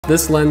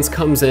This lens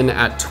comes in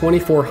at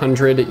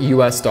 $2,400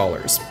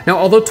 US. Now,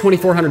 although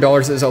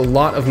 $2,400 is a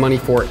lot of money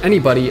for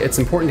anybody, it's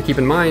important to keep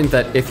in mind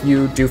that if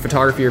you do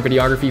photography or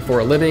videography for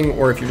a living,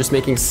 or if you're just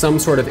making some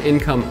sort of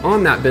income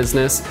on that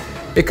business,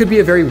 it could be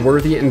a very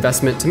worthy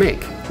investment to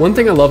make. One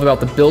thing I love about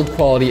the build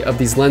quality of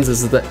these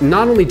lenses is that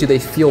not only do they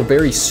feel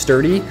very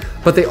sturdy,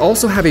 but they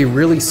also have a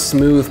really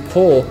smooth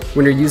pull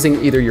when you're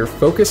using either your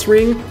focus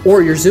ring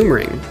or your zoom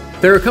ring.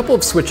 There are a couple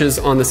of switches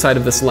on the side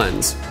of this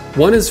lens.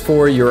 One is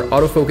for your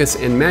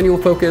autofocus and manual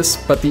focus,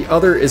 but the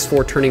other is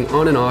for turning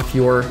on and off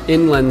your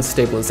in-lens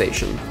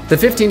stabilization. The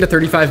 15 to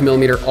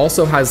 35mm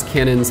also has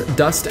Canon's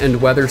dust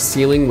and weather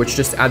sealing, which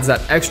just adds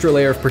that extra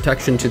layer of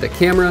protection to the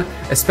camera,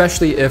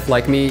 especially if,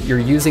 like me, you're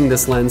using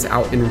this lens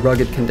out in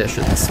rugged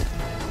conditions.